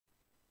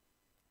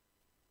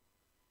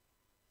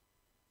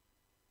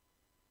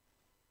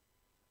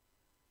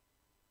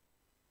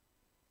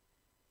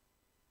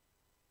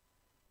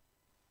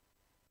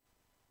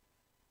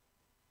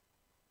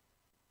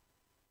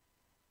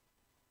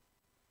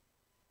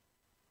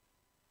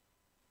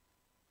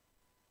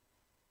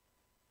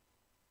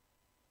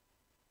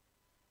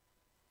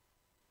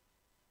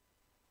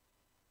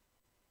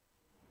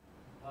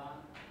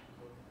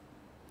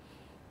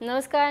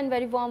Namaskar and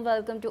very warm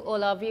welcome to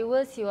all our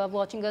viewers. You are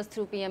watching us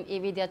through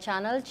PMeVIDYA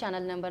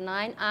channel number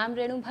 9. I am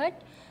Renu Bhatt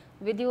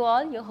with you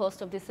all, your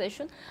host of this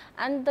session.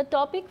 And the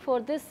topic for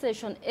this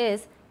session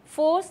is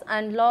Force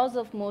and Laws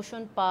of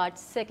Motion Part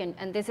 2nd.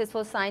 And this is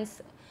for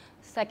Science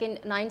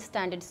 9th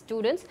standard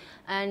students.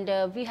 And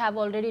we have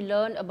already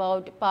learned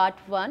about Part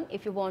 1.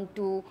 If you want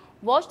to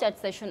watch that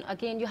session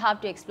again, you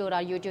have to explore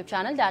our YouTube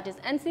channel, that is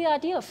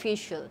NCRT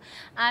Official.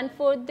 And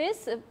for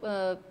this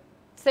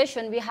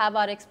session, we have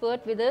our expert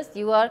with us.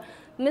 You are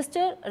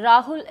Mr.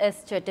 Rahul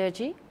S.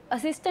 Chatterjee,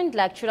 Assistant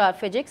Lecturer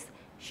Physics,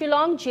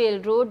 Shillong Jail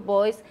Road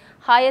Boys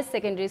Higher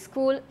Secondary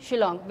School,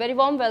 Shillong. Very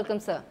warm welcome,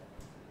 sir.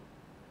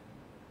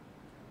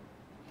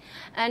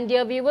 And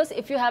dear viewers,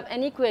 if you have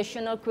any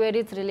question or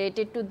queries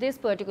related to this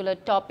particular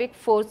topic,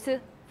 force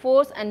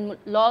and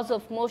laws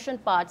of motion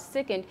part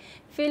 2nd,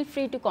 feel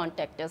free to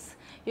contact us.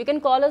 You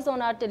can call us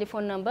on our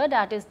telephone number,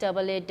 that is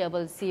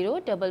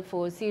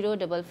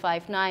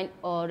 8800-440-559,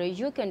 or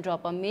you can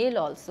drop a mail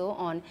also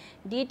on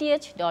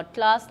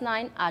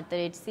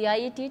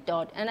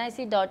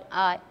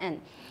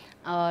dth.class9@ciet.nic.in.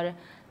 Or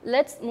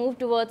let's move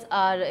towards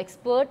our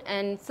expert.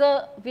 And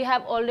sir, we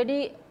have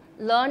already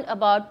learned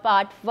about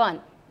part 1.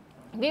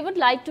 We would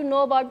like to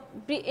know about,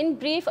 in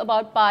brief,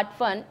 about part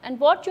 1 and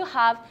what you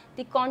have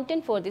the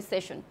content for this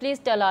session. Please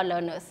tell our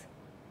learners.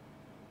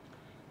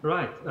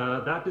 Right,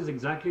 that is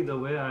exactly the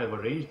way I have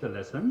arranged the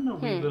lesson.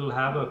 We will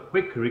have a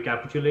quick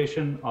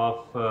recapitulation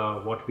of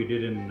what we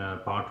did in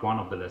part 1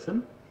 of the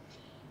lesson,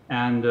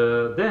 and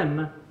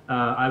then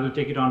I will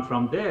take it on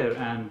from there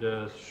and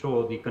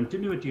show the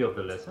continuity of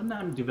the lesson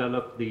and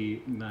develop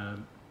the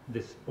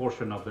this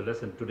portion of the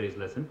lesson, today's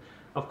lesson.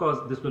 Of course,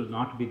 this will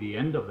not be the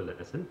end of the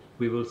lesson.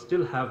 We will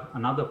still have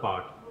another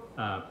part,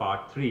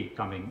 part 3,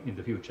 coming in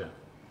the future.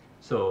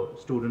 So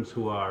students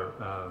who are,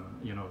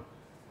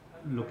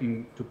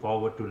 looking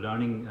forward to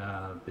learning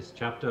this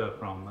chapter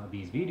from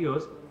these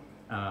videos,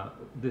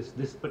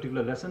 this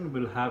particular lesson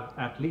will have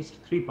at least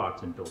 3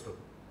 parts in total.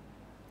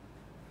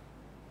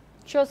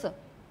 Sure, sir.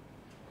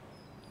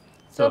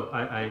 So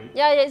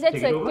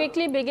let's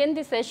quickly begin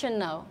the session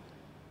now.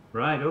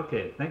 Right,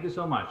 okay. Thank you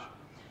so much.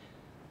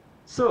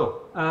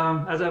 So,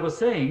 as I was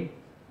saying,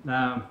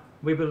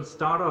 we will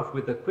start off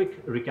with a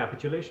quick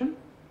recapitulation.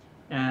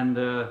 And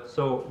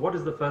so, what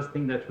is the first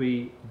thing that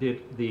we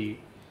did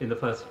in the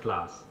first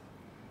class?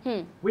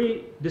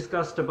 We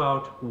discussed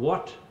about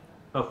what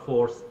a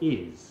force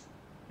is.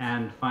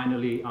 And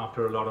finally,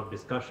 after a lot of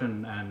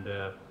discussion and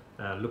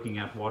looking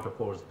at what a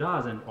force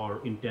does or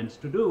intends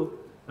to do,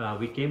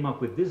 we came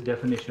up with this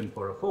definition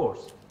for a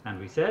force. And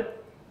we said,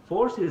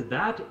 force is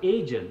that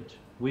agent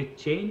which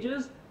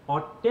changes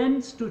or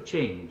tends to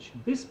change.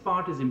 This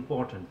part is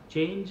important.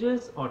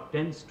 Changes or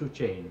tends to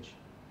change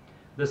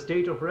the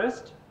state of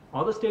rest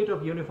or the state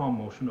of uniform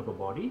motion of a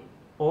body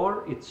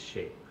or its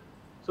shape.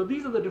 So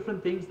these are the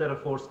different things that a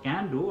force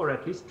can do, or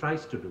at least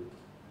tries to do.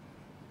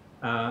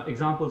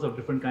 Examples of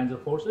different kinds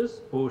of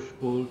forces: push,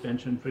 pull,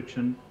 tension,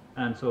 friction,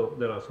 and so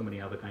there are so many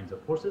other kinds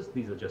of forces.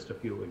 These are just a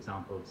few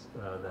examples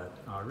that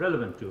are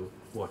relevant to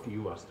what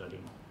you are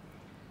studying.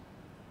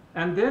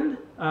 And then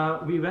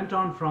we went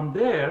on from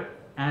there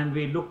and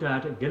we looked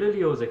at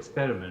Galileo's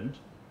experiment.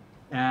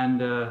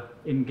 And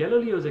in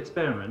Galileo's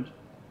experiment,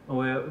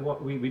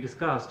 we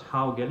discussed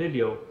how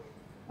Galileo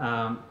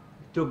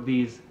took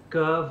these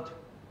curved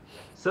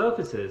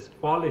surfaces,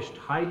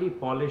 highly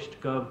polished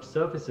curved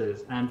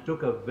surfaces, and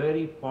took a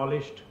very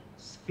polished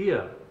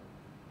sphere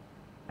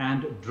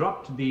and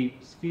dropped the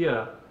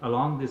sphere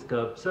along this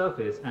curved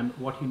surface. And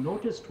what he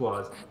noticed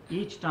was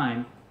each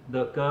time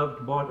the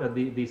curved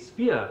the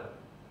sphere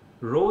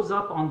rose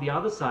up on the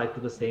other side to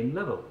the same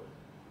level.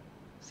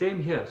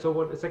 Same here. So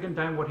the second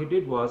time what he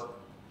did was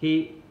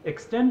he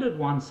extended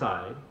one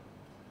side,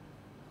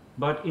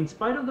 but in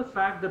spite of the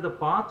fact that the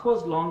path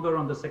was longer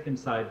on the second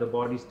side, the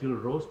body still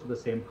rose to the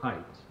same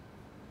height.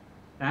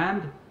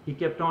 And he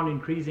kept on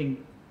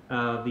increasing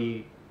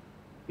the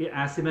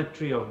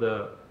asymmetry of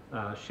the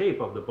shape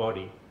of the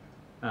body.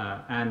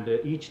 And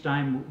each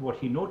time what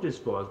he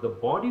noticed was the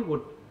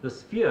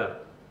sphere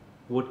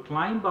would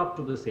climb up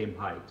to the same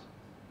height.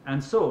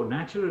 And so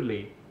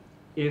naturally,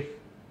 if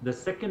the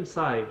second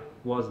side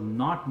was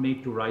not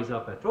made to rise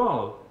up at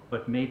all,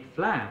 but made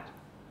flat,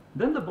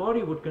 then the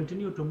body would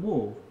continue to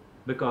move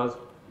because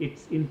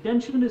its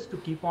intention is to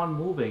keep on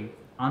moving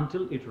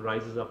until it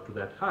rises up to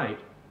that height,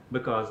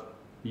 because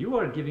you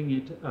are giving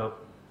it a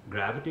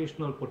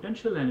gravitational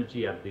potential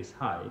energy at this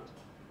height.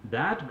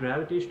 That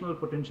gravitational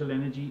potential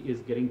energy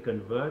is getting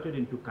converted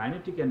into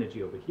kinetic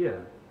energy over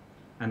here.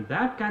 And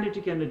that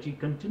kinetic energy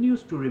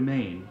continues to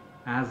remain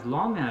as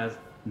long as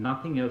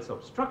nothing else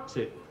obstructs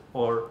it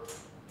or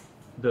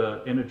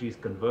the energy is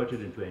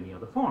converted into any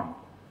other form.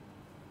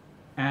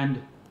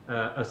 And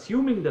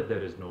assuming that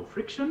there is no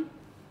friction,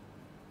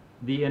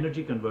 the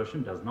energy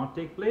conversion does not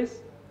take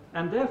place,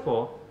 and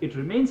therefore it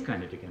remains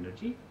kinetic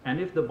energy. And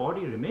if the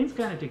body remains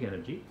kinetic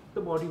energy,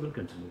 the body will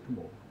continue to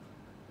move.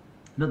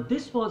 Now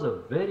this was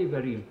a very,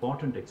 very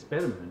important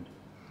experiment,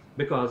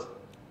 because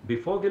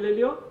before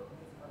Galileo,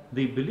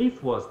 the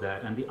belief was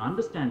that, and the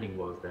understanding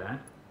was that,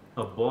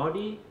 a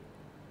body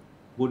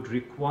would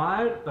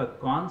require a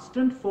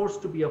constant force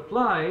to be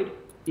applied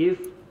if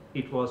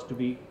it was to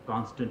be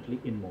constantly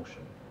in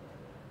motion.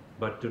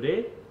 But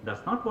today,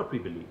 that's not what we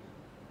believe.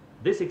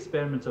 These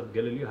experiments of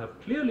Galileo have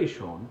clearly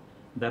shown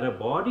that a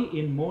body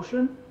in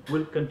motion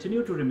will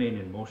continue to remain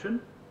in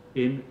motion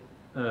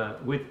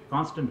with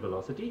constant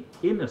velocity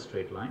in a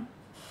straight line,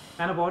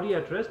 and a body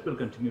at rest will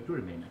continue to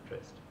remain at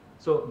rest.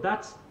 So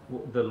that's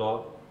the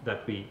law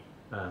that we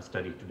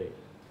study today.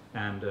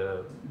 And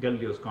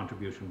Galileo's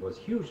contribution was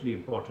hugely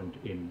important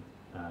in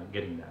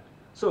getting that.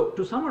 So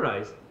to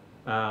summarize,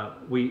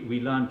 we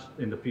learned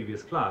in the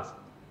previous class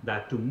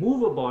that to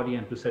move a body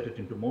and to set it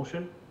into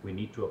motion, we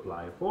need to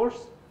apply a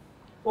force.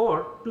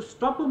 Or to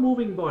stop a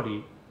moving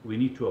body, we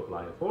need to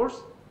apply a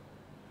force.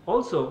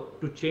 Also,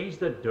 to change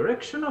the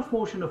direction of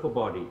motion of a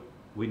body,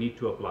 we need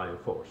to apply a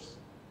force.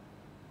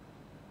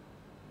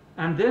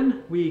 And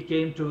then we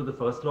came to the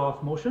first law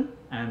of motion,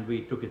 and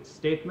we took its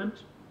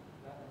statement,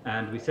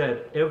 and we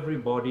said every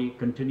body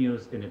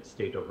continues in its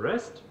state of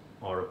rest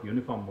or of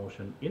uniform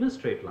motion in a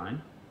straight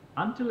line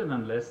until and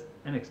unless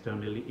an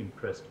externally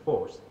impressed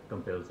force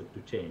compels it to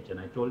change. And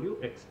I told you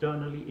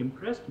externally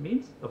impressed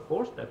means a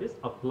force that is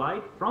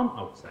applied from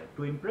outside.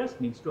 To impress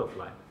means to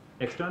apply.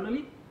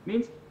 Externally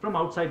means from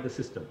outside the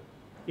system.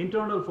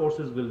 Internal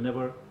forces will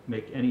never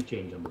make any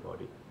change on the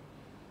body.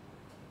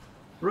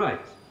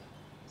 Right.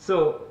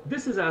 So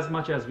this is as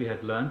much as we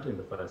had learned in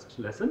the first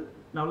lesson.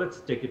 Now let's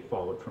take it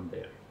forward from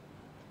there.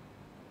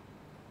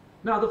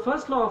 Now the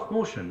first law of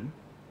motion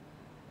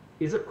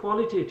is a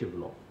qualitative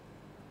law.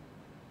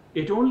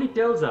 It only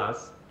tells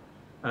us,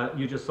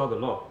 you just saw the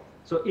law,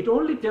 so it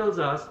only tells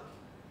us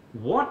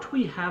what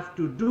we have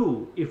to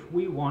do if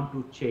we want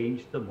to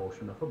change the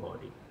motion of a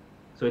body.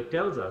 So it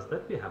tells us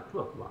that we have to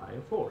apply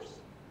a force.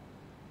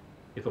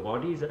 If a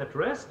body is at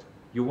rest,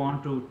 you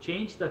want to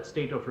change that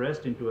state of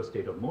rest into a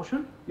state of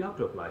motion, you have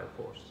to apply a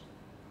force.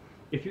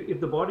 If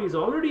the body is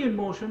already in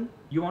motion,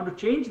 you want to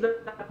change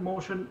that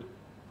motion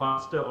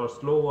faster or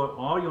slower,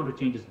 or you want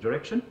to change its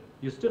direction,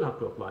 you still have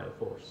to apply a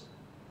force.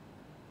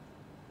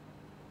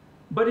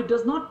 But it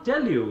does not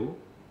tell you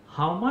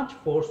how much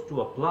force to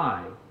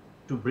apply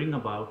to bring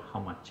about how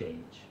much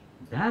change.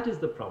 That is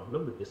the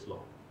problem with this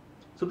law.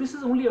 So this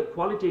is only a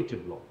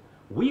qualitative law.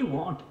 We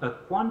want a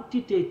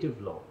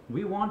quantitative law.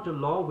 We want a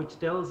law which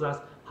tells us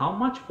how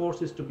much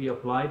force is to be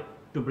applied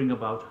to bring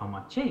about how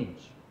much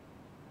change.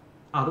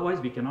 Otherwise,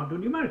 we cannot do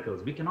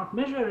numericals. We cannot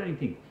measure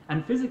anything.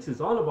 And physics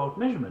is all about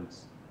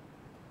measurements.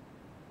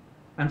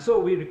 And so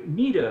we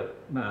need a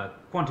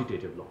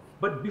quantitative law.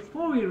 But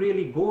before we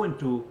really go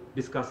into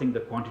discussing the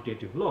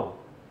quantitative law,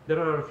 there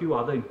are a few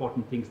other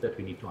important things that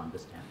we need to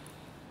understand.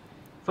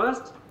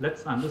 First,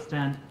 let's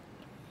understand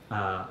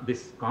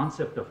this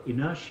concept of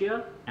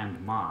inertia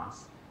and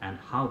mass and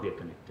how they're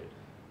connected.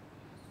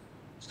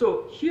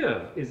 So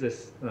here is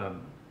this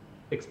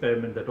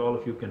experiment that all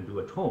of you can do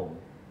at home.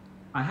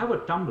 I have a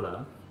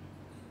tumbler,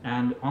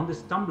 and on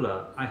this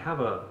tumbler I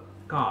have a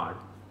card,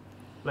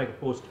 like a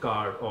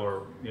postcard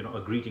or a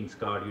greetings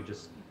card. You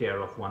just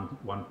tear off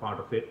one part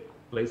of it,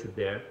 place it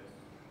there,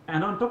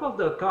 and on top of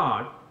the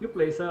card you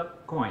place a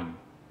coin.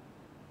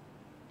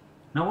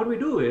 Now what we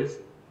do is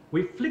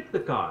we flick the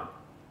card,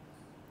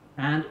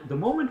 and the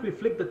moment we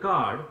flick the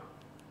card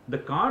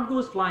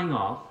goes flying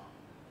off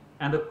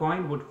and the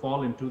coin would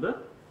fall into the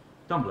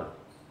tumbler,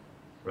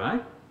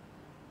 right?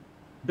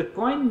 The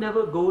coin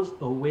never goes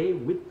away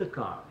with the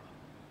card.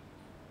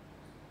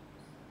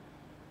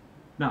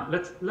 Now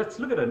let's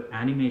look at an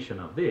animation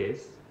of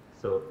this.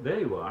 So there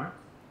you are.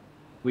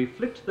 We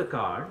flicked the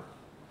card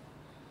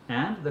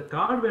and the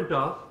card went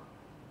off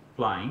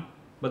flying,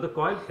 but the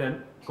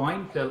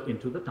coin fell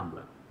into the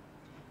tumbler.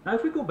 Now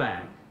if we go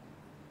back,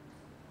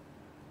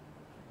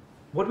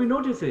 what we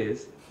notice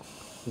is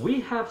we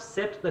have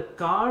set the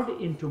card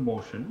into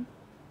motion,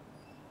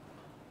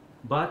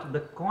 but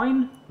the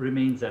coin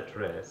remains at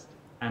rest.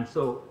 And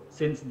so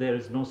since there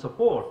is no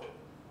support,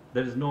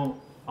 there is no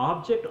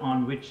object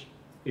on which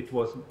it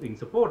was being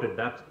supported,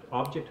 that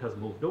object has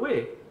moved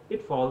away,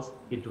 it falls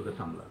into the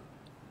tumbler,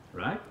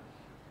 right?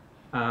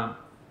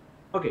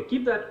 Okay,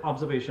 keep that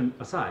observation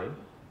aside.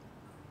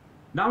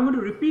 Now I'm going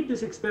to repeat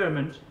this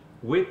experiment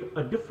with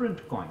a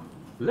different coin.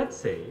 Let's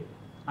say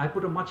I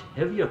put a much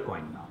heavier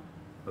coin now,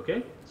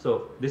 okay?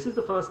 So this is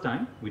the first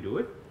time we do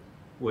it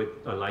with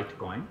a light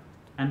coin,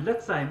 and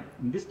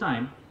this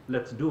time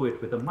let's do it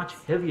with a much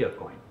heavier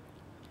coin.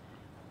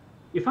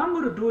 If I'm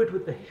going to do it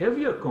with the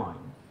heavier coin,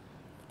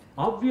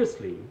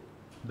 obviously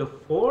the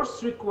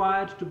force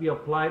required to be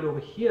applied over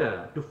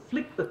here to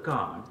flick the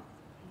card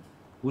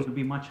will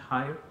be much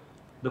higher.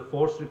 The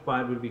force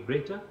required will be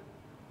greater.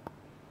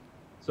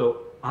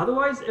 So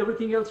otherwise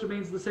everything else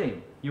remains the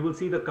same. You will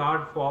see the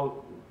card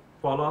fall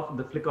off,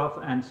 the flick off,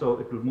 and so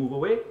it will move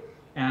away,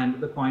 and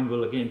the coin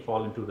will again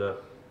fall into the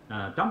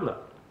tumbler.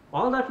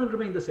 All that will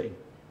remain the same.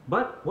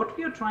 But what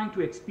we are trying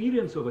to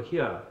experience over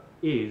here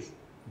is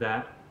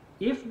that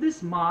if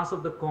this mass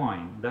of the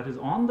coin that is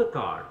on the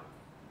card,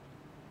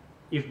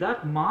 if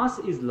that mass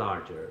is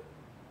larger,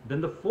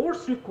 then the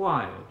force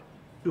required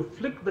to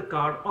flick the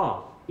card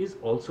off is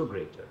also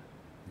greater.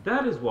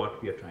 That is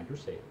what we are trying to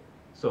say.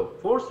 So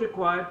force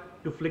required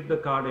to flick the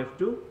card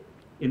F2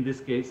 in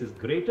this case is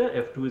greater,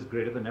 F2 is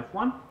greater than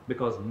F1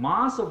 because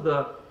mass of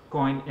the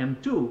coin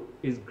M2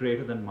 is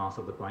greater than mass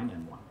of the coin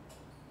M1.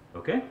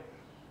 Okay?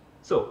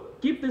 So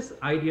keep this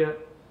idea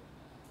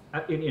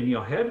in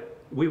your head.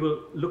 We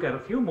will look at a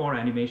few more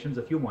animations,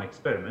 a few more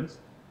experiments,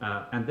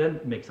 and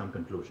then make some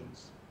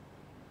conclusions.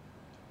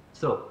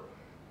 So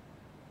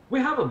we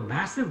have a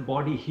massive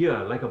body here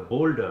like a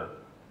boulder.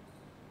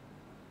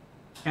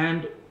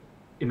 And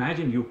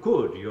imagine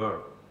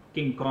you're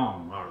King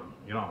Kong or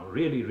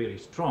really, really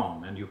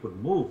strong and you could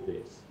move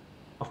this.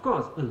 Of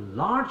course, a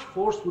large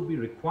force would be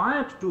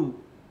required to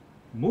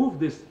move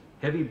this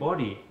heavy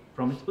body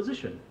from its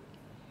position.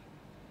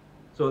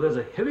 So there's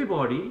a heavy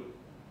body,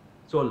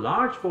 so a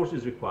large force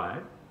is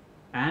required,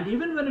 and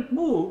even when it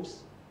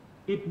moves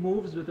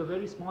with a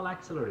very small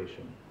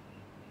acceleration.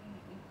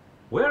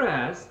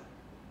 Whereas,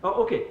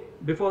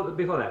 before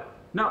that,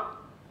 now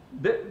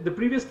the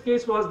previous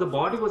case was the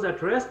body was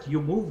at rest,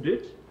 you moved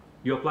it,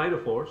 you applied a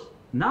force.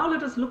 Now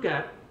let us look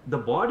at the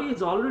body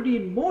is already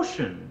in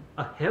motion,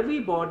 a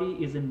heavy body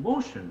is in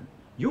motion,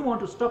 you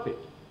want to stop it.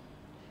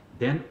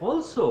 Then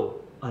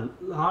also a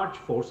large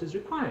force is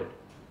required,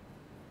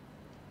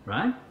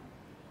 right?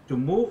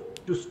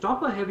 To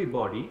stop a heavy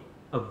body,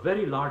 a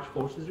very large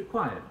force is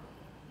required.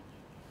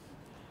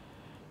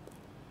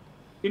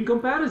 In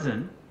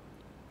comparison,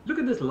 look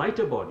at this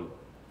lighter body.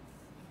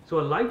 So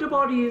a lighter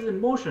body is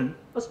in motion,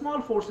 a small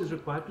force is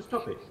required to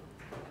stop it.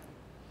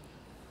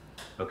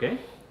 Okay?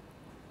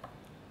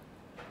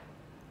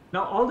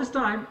 Now all this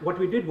time, what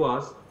we did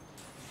was,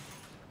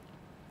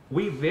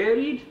 we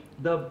varied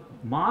the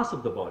mass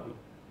of the body,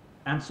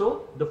 and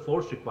so the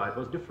force required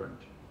was different.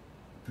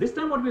 This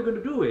time what we're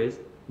going to do is,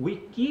 we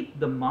keep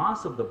the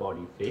mass of the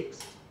body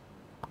fixed,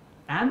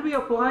 and we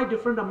apply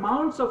different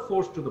amounts of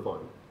force to the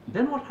body.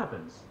 Then what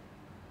happens?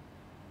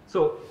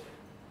 So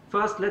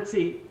first, let's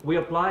see, we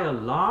apply a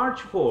large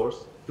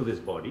force to this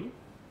body,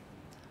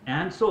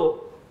 and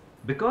so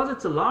because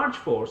it's a large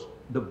force,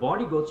 the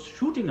body goes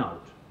shooting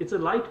out. It's a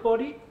light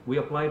body, we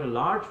applied a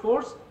large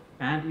force,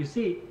 and you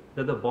see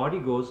that the body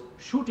goes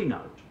shooting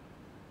out.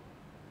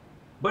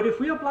 But if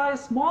we apply a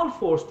small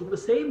force to the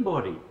same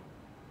body,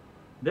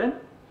 then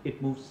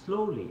it moves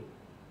slowly.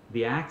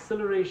 The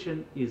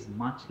acceleration is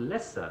much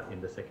lesser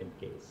in the second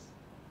case.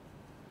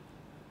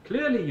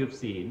 Clearly you've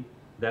seen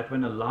that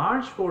when a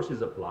large force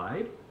is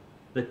applied,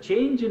 the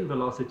change in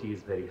velocity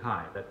is very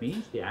high. That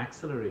means the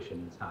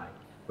acceleration is high.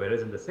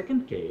 Whereas in the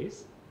second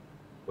case,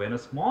 when a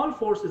small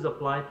force is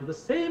applied to the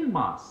same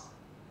mass,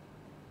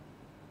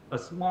 a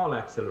small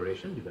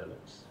acceleration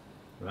develops,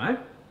 right?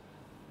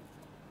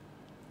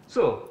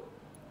 So,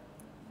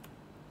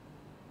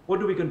 what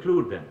do we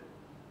conclude then?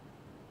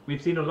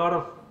 We've seen a lot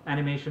of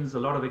animations, a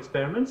lot of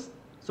experiments.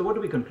 So what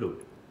do we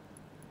conclude?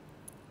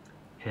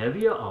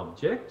 Heavier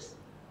objects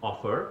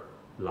offer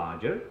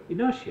larger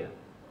inertia.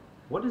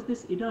 What is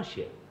this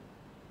inertia?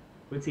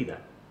 We'll see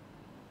that.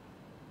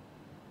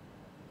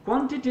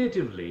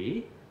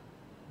 Quantitatively,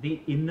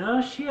 the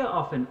inertia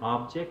of an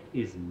object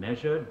is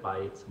measured by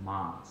its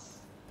mass.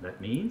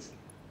 That means,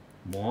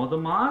 more the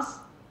mass,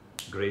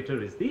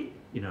 greater is the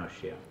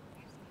inertia.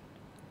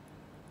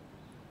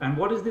 And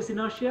what is this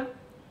inertia?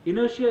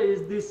 Inertia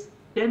is this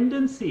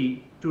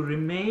tendency to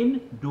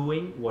remain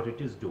doing what it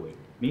is doing.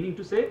 Meaning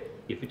to say,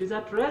 if it is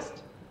at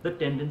rest, the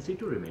tendency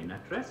to remain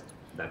at rest,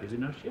 that is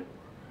inertia.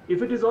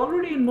 If it is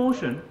already in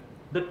motion,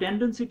 the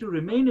tendency to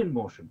remain in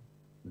motion,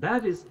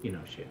 that is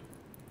inertia.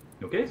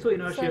 Okay, so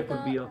inertia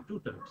could be of two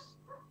types.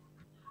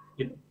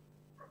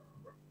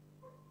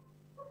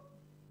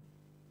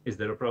 Is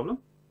there a problem?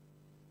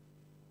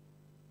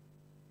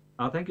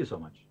 Thank you so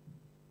much.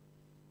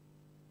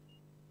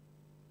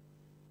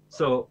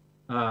 So,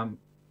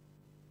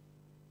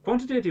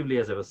 quantitatively,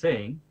 as I was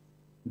saying,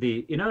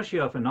 the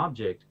inertia of an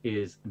object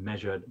is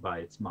measured by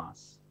its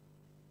mass.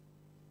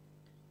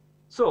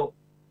 So,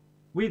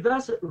 we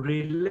thus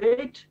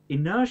relate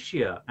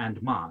inertia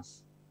and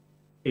mass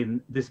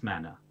in this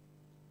manner.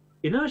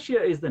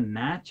 Inertia is the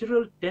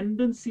natural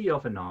tendency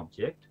of an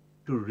object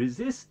to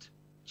resist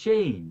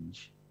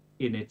change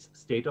in its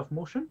state of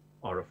motion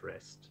or of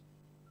rest.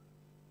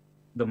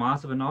 The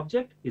mass of an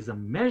object is a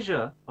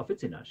measure of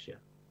its inertia.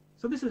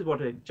 So this is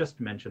what I just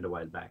mentioned a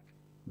while back,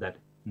 that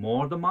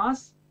more the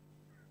mass,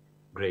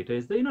 greater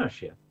is the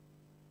inertia.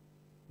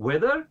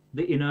 Whether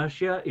the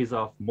inertia is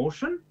of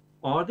motion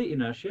or the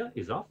inertia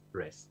is of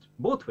rest,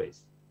 both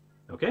ways.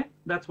 Okay,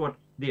 that's what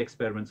the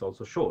experiments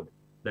also showed,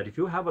 that if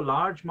you have a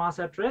large mass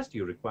at rest,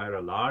 you require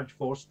a large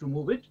force to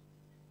move it.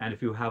 And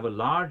if you have a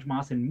large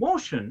mass in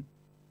motion,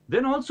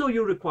 then also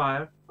you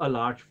require a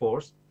large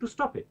force to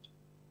stop it,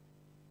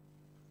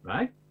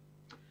 right?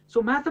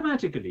 So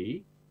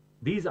mathematically,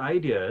 these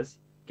ideas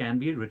can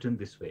be written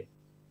this way,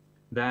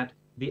 that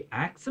the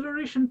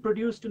acceleration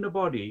produced in a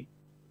body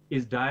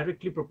is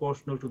directly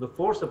proportional to the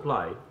force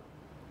applied,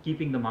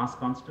 keeping the mass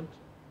constant.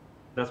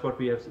 That's what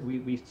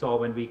we saw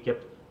when we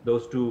kept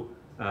those two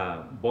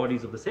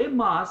bodies of the same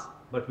mass,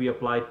 but we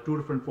applied two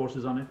different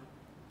forces on it,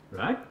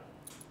 right?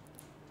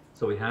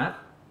 So we had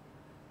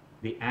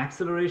the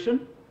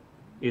acceleration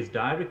is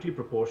directly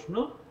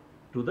proportional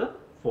to the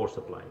force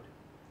applied.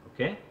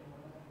 Okay?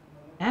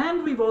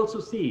 And we've also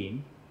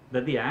seen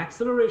that the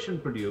acceleration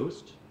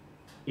produced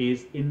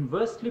is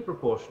inversely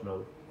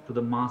proportional to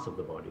the mass of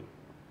the body.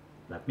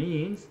 That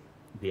means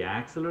the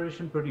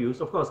acceleration produced,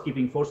 of course,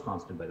 keeping force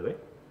constant, by the way,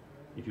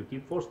 if you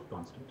keep force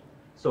constant.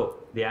 So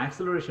the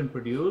acceleration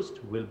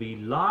produced will be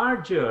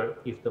larger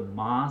if the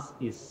mass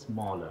is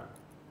smaller.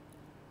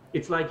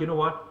 It's like, you know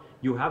what?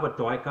 You have a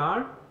toy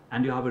car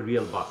and you have a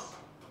real bus.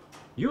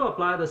 You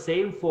apply the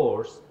same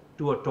force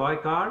to a toy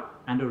car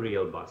and a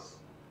real bus.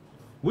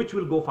 Which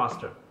will go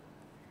faster?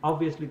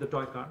 Obviously the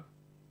toy car.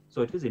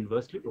 So it is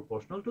inversely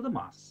proportional to the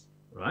mass,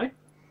 right?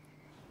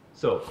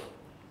 So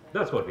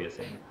that's what we are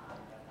saying.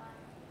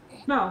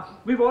 Now,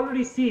 we've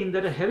already seen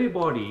that a heavy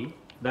body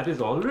that is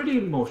already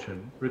in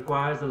motion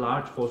requires a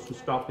large force to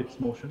stop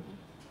its motion.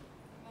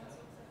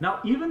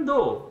 Now, even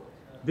though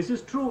this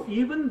is true,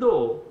 even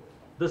though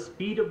the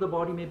speed of the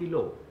body may be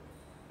low,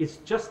 it's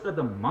just that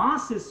the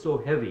mass is so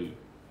heavy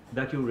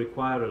that you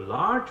require a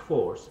large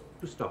force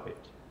to stop it.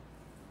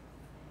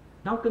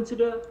 Now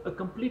consider a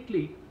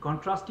completely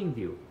contrasting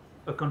view,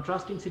 a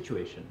contrasting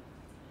situation.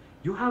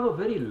 You have a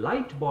very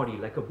light body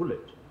like a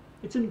bullet.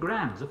 It's in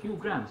grams, a few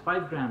grams,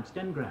 5 grams,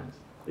 10 grams.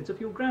 It's a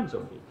few grams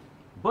only.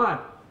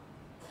 But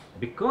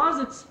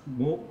because its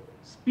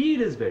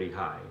speed is very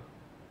high,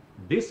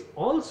 this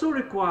also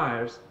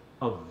requires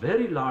a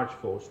very large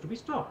force to be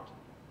stopped.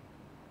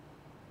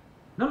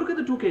 Now look at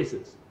the two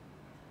cases.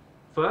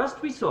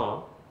 First we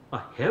saw a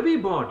heavy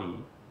body,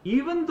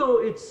 even though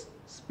its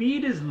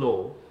speed is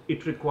low,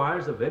 it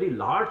requires a very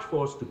large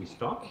force to be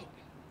stopped.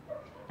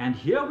 And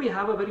here we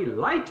have a very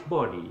light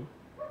body,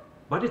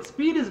 but its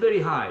speed is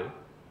very high,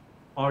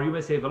 or you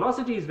may say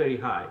velocity is very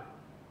high,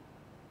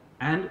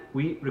 and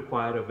we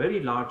require a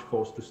very large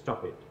force to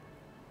stop it.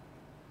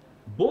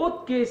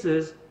 Both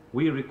cases,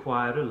 we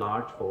require a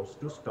large force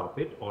to stop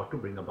it or to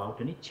bring about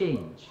any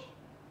change.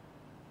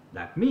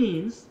 That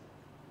means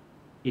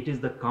it is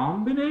the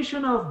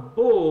combination of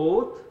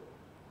both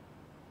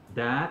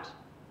that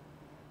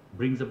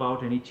brings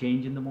about any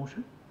change in the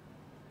motion,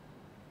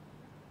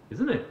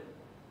 isn't it?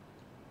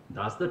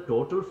 Thus, the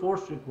total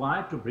force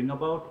required to bring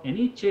about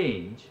any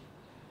change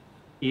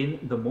in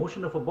the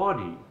motion of a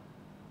body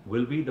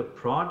will be the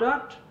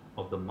product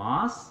of the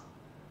mass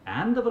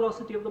and the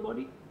velocity of the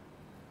body,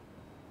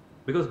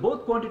 because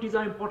both quantities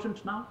are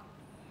important now.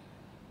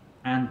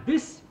 And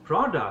this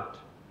product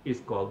is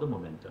called the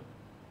momentum.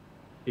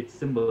 Its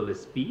symbol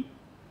is P,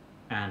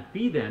 and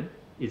P then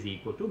is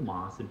equal to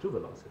mass into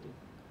velocity.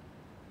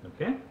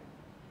 Okay?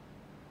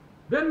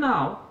 Then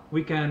now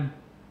we can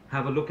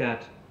have a look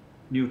at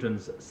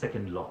Newton's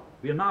second law.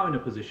 We are now in a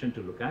position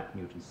to look at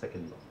Newton's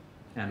second law.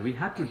 And we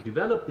had to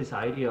develop this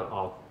idea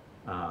of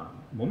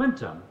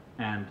momentum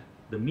and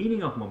the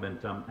meaning of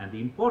momentum and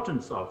the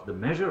importance of the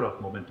measure of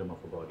momentum of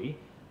a body,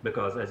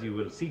 because as you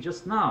will see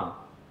just now,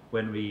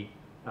 when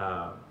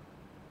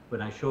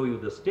I show you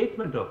the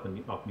statement of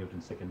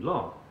Newton's second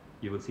law,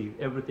 you will see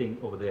everything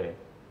over there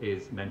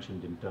is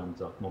mentioned in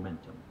terms of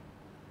momentum.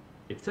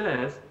 It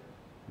says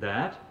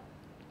that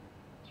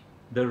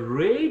the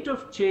rate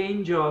of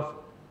change of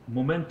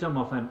momentum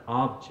of an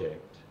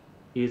object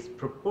is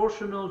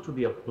proportional to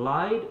the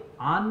applied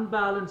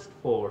unbalanced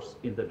force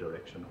in the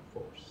direction of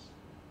force.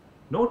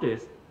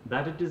 Notice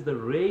that it is the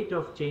rate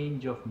of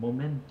change of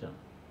momentum.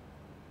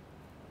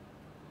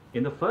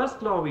 In the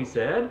first law we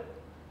said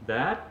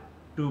that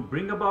to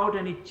bring about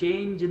any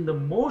change in the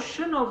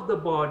motion of the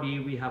body,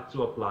 we have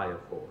to apply a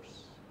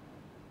force.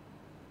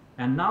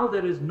 And now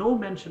there is no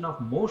mention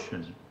of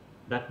motion.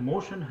 That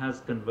motion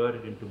has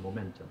converted into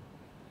momentum.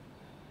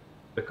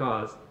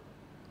 Because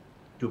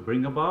to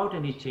bring about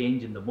any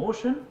change in the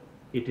motion,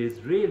 it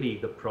is really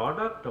the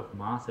product of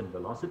mass and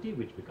velocity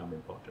which become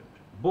important.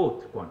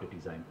 Both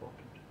quantities are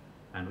important.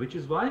 And which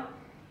is why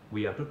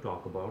we have to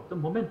talk about the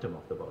momentum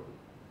of the body.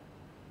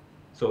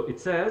 So it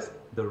says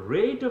the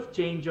rate of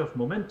change of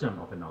momentum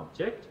of an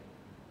object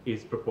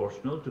is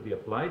proportional to the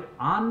applied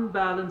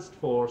unbalanced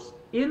force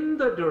in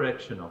the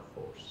direction of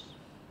force.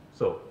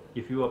 So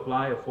if you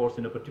apply a force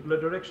in a particular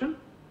direction,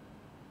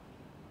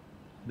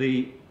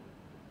 the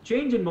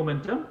change in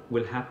momentum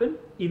will happen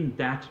in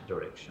that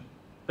direction.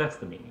 That's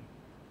the meaning.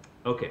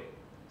 Okay,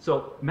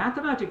 so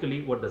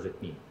mathematically, what does it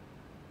mean?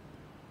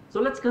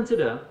 So let's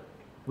consider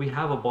we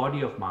have a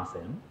body of mass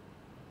m,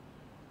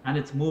 and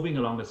it's moving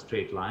along a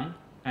straight line,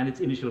 and its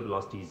initial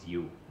velocity is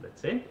u,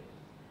 let's say,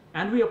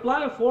 and we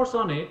apply a force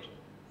on it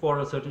for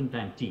a certain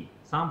time t,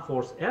 some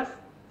force F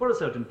for a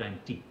certain time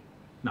t.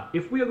 Now,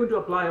 if we are going to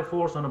apply a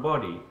force on a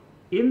body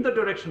in the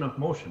direction of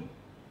motion,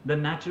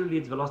 then naturally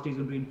its velocity is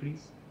going to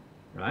increase,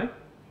 right?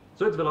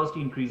 So its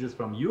velocity increases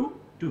from u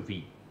to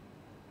v.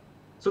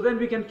 So then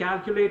we can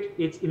calculate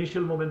its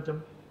initial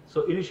momentum.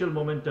 So initial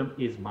momentum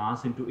is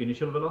mass into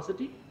initial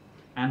velocity,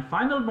 and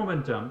final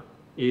momentum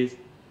is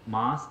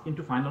mass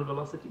into final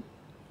velocity.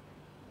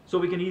 So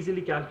we can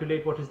easily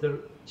calculate what is the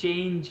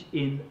change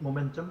in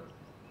momentum.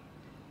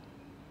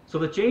 So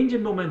the change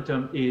in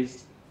momentum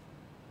is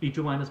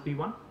P2 minus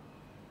P1.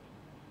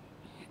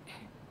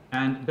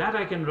 And that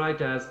I can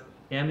write as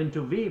m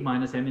into v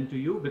minus m into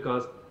u,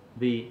 because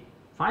the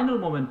final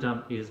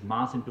momentum is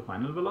mass into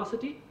final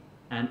velocity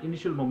and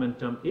initial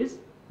momentum is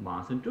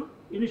mass into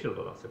initial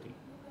velocity,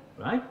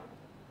 right?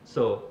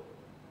 So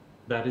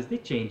that is the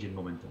change in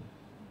momentum.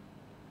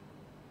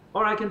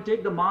 Or I can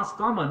take the mass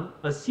common,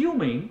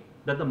 assuming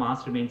that the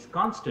mass remains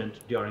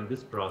constant during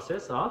this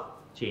process of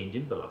change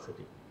in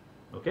velocity,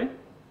 okay?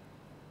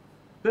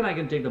 Then I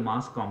can take the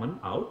mass common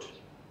out,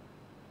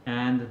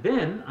 and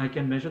then I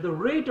can measure the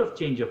rate of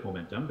change of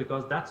momentum,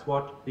 because that's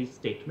what the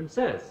statement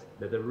says,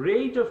 that the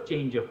rate of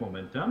change of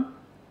momentum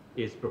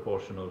is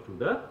proportional to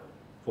the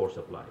force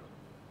applied.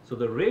 So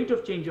the rate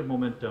of change of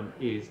momentum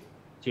is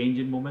change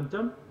in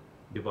momentum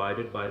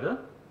divided by the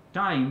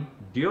time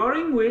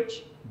during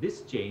which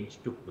this change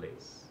took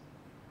place,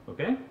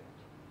 okay?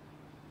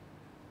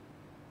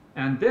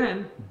 And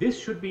then this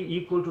should be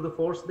equal to the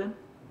force then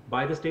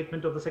by the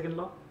statement of the second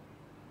law.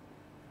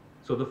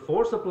 So the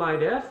force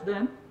applied F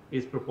then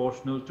is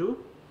proportional to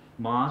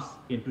mass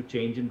into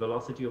change in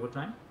velocity over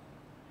time.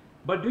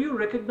 But do you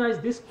recognize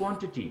this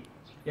quantity,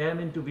 m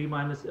into v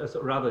minus,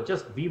 rather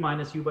just v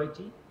minus u by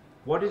t?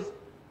 What is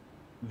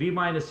v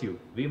minus u?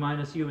 V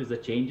minus u is the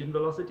change in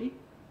velocity,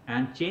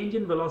 and change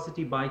in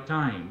velocity by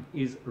time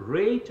is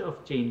rate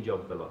of change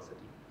of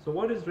velocity. So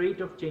what is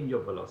rate of change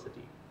of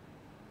velocity?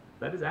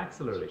 That is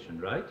acceleration,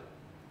 right?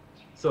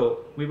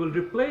 So we will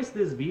replace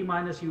this v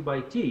minus u by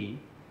t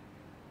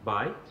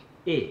by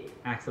a,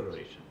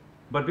 acceleration.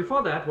 But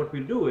before that, what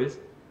we'll do is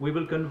we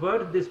will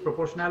convert this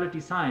proportionality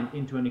sign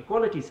into an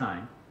equality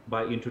sign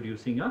by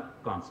introducing a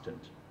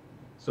constant.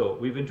 So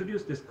we've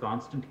introduced this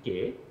constant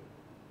k,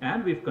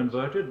 and we've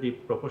converted the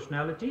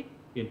proportionality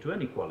into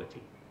an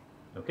equality,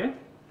 okay?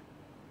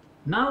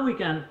 Now we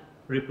can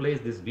replace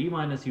this v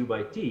minus u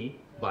by t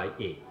by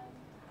a,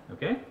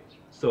 okay?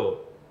 So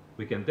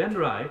we can then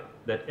write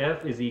that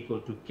F is equal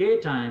to k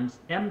times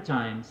m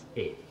times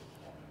a,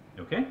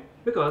 okay?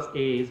 Because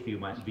a is v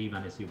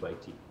minus u by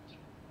t,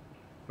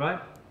 right?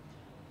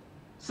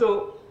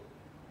 So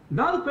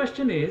now the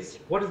question is,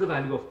 what is the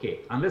value of k?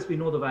 Unless we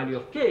know the value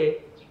of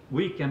k,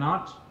 we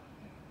cannot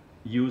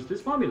use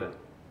this formula.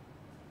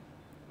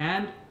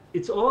 And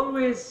it's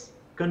always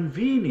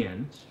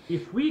convenient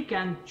if we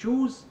can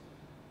choose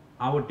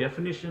our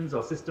definitions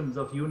or systems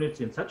of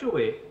units in such a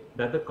way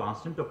that the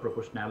constant of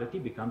proportionality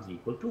becomes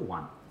equal to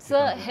 1.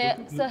 Sir,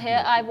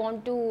 here I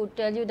want to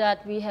tell you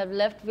that we have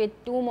left with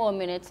 2 more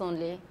minutes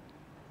only.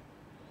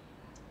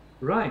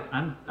 Right,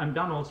 I'm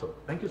done also.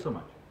 Thank you so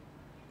much.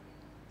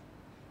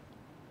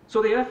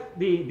 So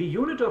the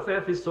unit of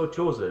F is so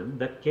chosen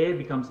that k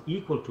becomes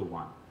equal to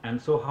 1. And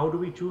so how do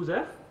we choose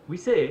F? We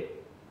say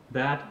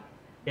that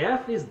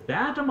F is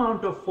that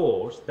amount of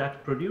force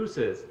that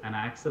produces an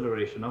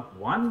acceleration of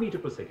 1 meter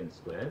per second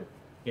squared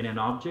in an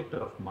object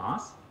of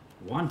mass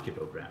 1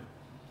 kilogram.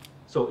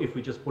 So if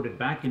we just put it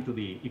back into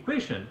the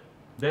equation,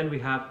 then we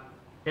have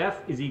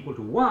F is equal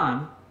to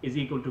 1 is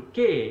equal to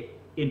k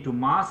into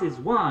mass is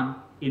 1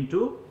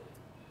 into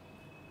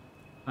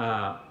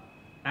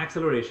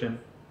acceleration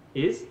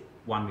is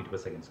 1 meter per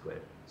second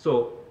squared.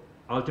 So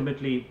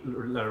ultimately,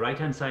 the right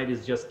hand side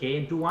is just k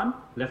into 1,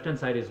 left hand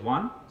side is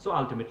 1, so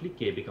ultimately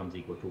k becomes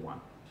equal to 1.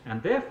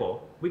 And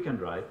therefore, we can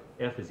write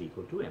F is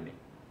equal to ma.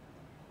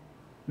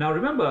 Now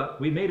remember,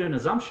 we made an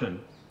assumption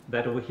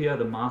that over here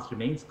the mass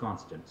remains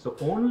constant. So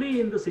only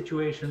in the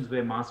situations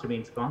where mass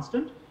remains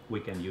constant, we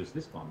can use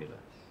this formula,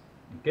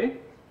 okay?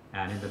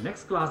 And in the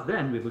next class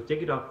then, we will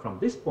take it up from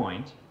this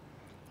point,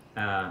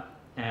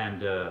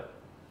 and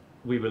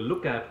we will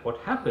look at what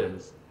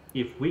happens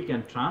if we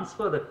can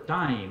transfer the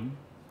time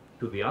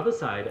to the other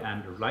side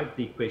and write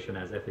the equation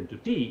as F into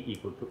t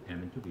equal to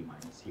m into v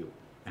minus u.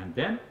 And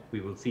then we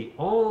will see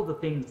all the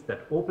things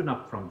that open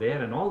up from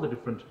there and all the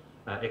different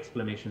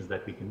explanations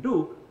that we can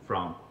do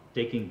from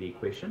taking the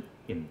equation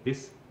in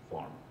this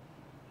form.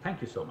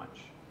 Thank you so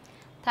much.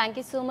 Thank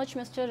you so much,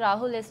 Mr.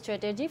 Rahul S.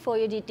 Chatterjee, for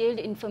your detailed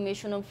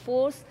information on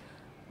force,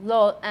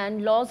 law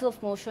and laws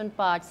of motion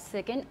part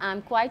 2nd.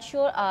 I'm quite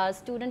sure our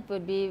student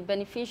would be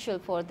beneficial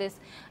for this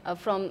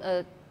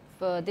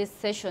for this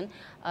session.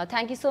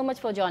 Thank you so much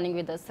for joining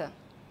with us, sir.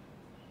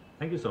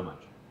 Thank you so much.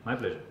 My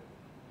pleasure.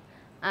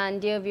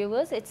 And dear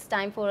viewers, it's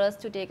time for us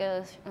to take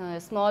a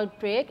small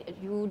break.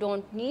 You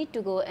don't need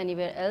to go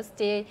anywhere else.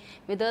 Stay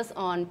with us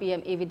on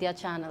PMeVIDYA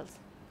channels.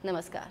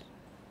 Namaskar.